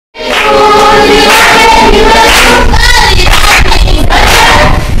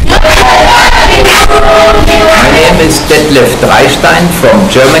Detlef Dreistein from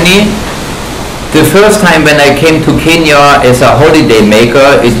Germany. The first time when I came to Kenya as a holiday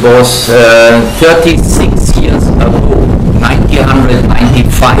maker, it was 36 years ago,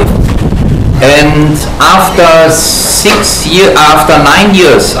 1995. And after 9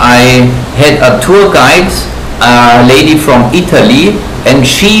 years, I had a tour guide, a lady from Italy, and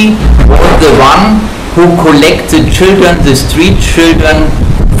she was the one who collected children, the street children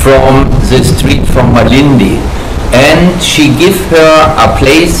from the street from Malindi. And she gave her a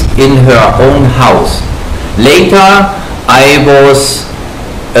place in her own house. Later, I was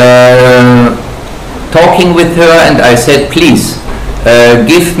talking with her and I said, please,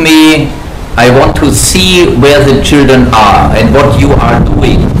 give me, I want to see where the children are and what you are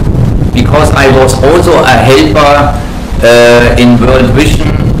doing. Because I was also a helper in World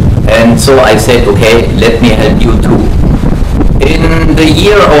Vision, and so I said, okay, let me help you too. In the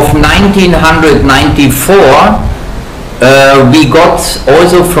year of 1994, we got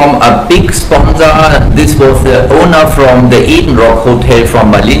also from a big sponsor. This was the owner from the Eden Rock Hotel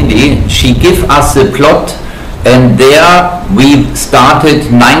from Malindi. She gave us the plot, and there we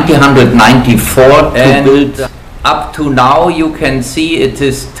started 1994 and to build. Up to now, you can see it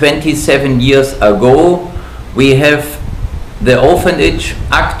is 27 years ago. We have the orphanage.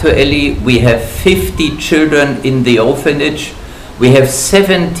 Actually, we have 50 children in the orphanage. We have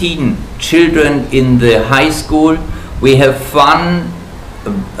 17 children in the high school. We have one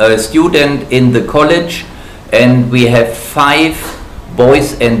student in the college, and we have 5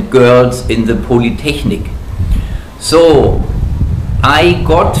 boys and girls in the Polytechnic. So I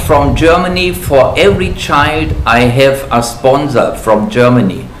got from Germany, for every child I have a sponsor from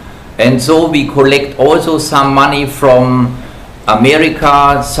Germany. And so we collect also some money from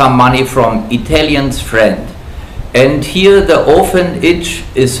America, some money from Italian's friend. And here the orphanage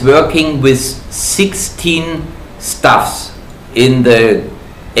is working with 16 staffs in the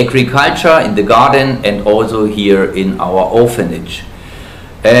agriculture, in the garden, and also here in our orphanage.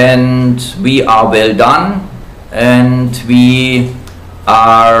 And we are well done, and we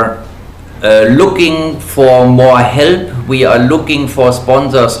are looking for more help. We are looking for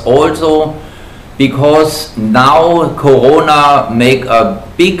sponsors also, because now Corona make a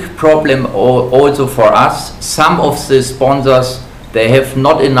big problem also for us. Some of the sponsors, they have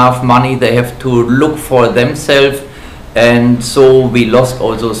not enough money, they have to look for themselves, and so we lost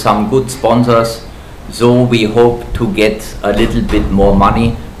also some good sponsors. So we hope to get a little bit more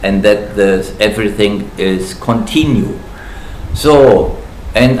money and that everything is continue. So,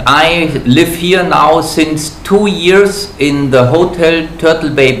 and I live here now since 2 years in the hotel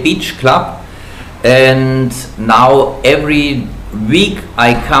Turtle Bay Beach Club, and now every week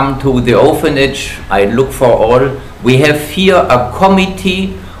I come to the orphanage, I look for all. We have here a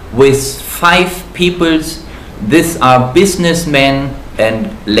committee with 5 people. These are businessmen and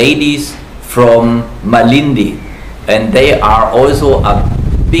ladies from Malindi, and they are also a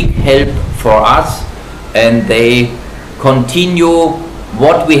big help for us, and they continue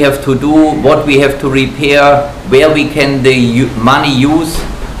what we have to do, what we have to repair, where we can the money use,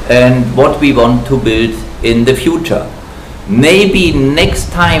 and what we want to build in the future. Maybe next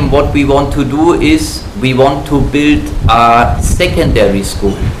time what we want to do is we want to build a secondary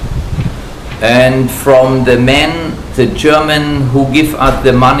school. And from the man, the German who give us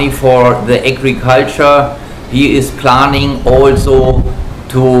the money for the agriculture, he is planning also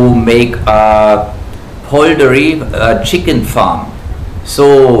to make a poultry, a chicken farm.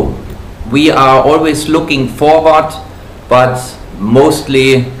 So we are always looking forward, but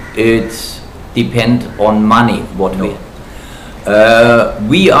mostly it depends on money what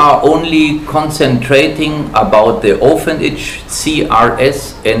we are only concentrating about the orphanage,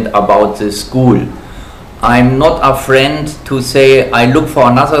 CRS, and about the school. I'm not a friend to say I look for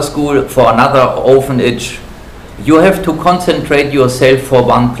another school, for another orphanage. You have to concentrate yourself for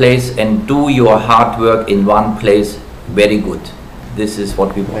one place and do your hard work in one place. Very good. This is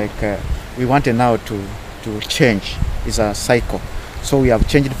what we want. Like we wanted now to change. It's a cycle. So we have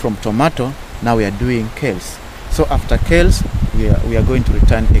changed from tomato. Now we are doing kales. So after kales, we are going to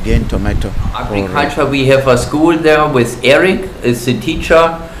return again tomato. Agriculture, we have a school there with Eric is the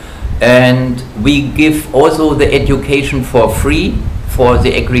teacher, and we give also the education for free for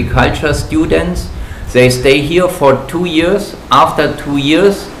the agriculture students. They stay here for 2 years. After 2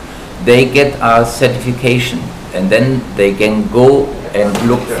 years, they get a certification, and then they can go and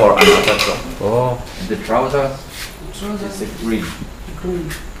look for another job. Oh, the trousers is green.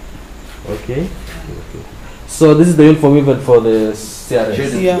 Okay. So this is the uniform even for the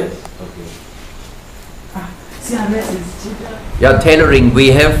CRS? Yes. Okay. Yeah, tailoring.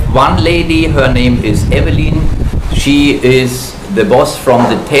 We have one lady, her name is Evelyn. She is the boss from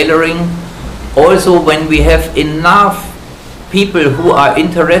the tailoring. Also, when we have enough people who are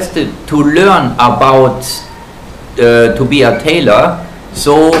interested to learn about to be a tailor,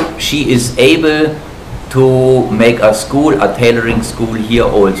 so she is able to make a school, a tailoring school here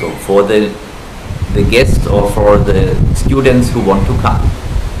also for the guests or for the students who want to come.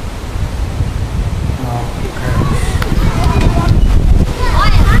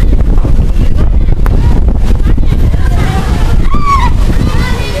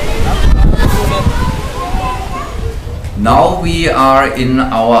 Now we are in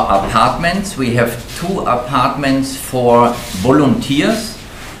our apartments. We have 2 apartments for volunteers,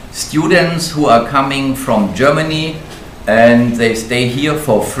 students who are coming from Germany and they stay here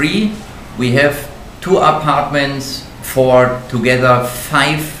for free. We have 2 apartments for together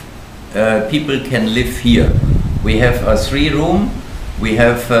 5 people can live here. We have a 3-room, we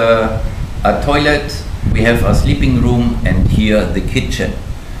have a toilet, we have a sleeping room, and here the kitchen.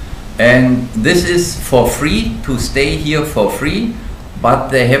 And this is for free, to stay here for free, but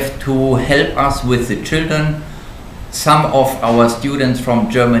they have to help us with the children. Some of our students from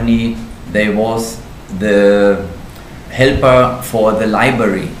Germany, they was the helper for the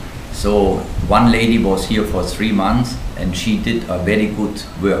library. So one lady was here for 3 months and she did a very good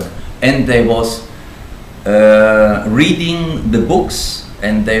work. And they was reading the books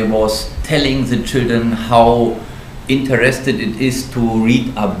and they was telling the children how interested it is to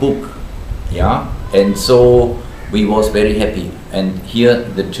read a book, yeah, and so we was very happy. And here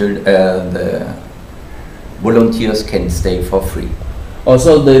the volunteers can stay for free.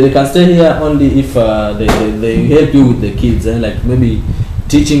 Also, they can stay here only if they help you with the kids, like maybe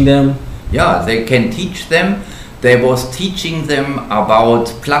teaching them. Yeah, they can teach them. They was teaching them about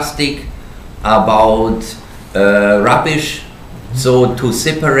plastic, about rubbish. So to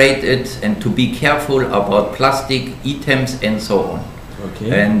separate it and to be careful about plastic items and so on. Okay.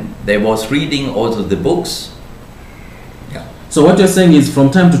 And they was reading also the books. Yeah. So what you're saying is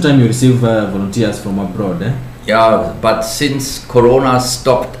from time to time you receive volunteers from abroad, eh? Yeah, but since Corona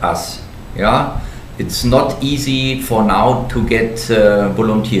stopped us, yeah, it's not easy for now to get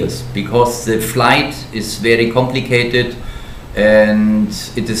volunteers because the flight is very complicated and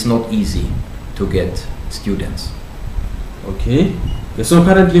it is not easy to get students. Okay. So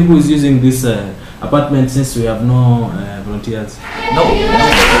currently, who is using this apartment since we have no volunteers? No.